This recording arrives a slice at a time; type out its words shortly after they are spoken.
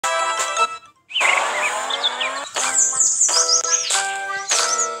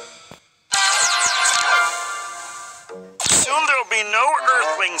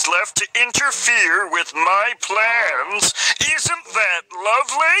to interfere with my plans. Isn't that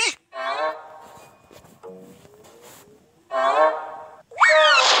lovely?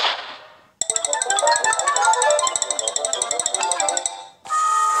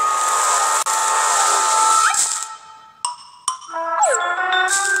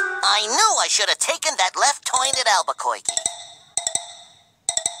 I knew I should have taken that left turn at Albuquerque.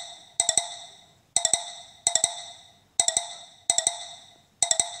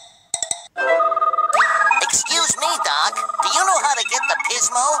 Excuse me, Doc. Do you know how to get the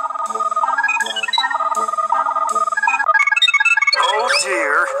pismo? Oh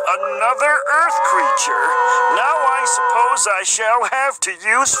dear, another Earth creature. Now I suppose I shall have to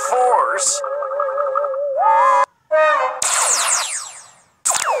use force.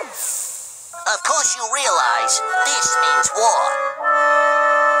 Of course you realize this means war.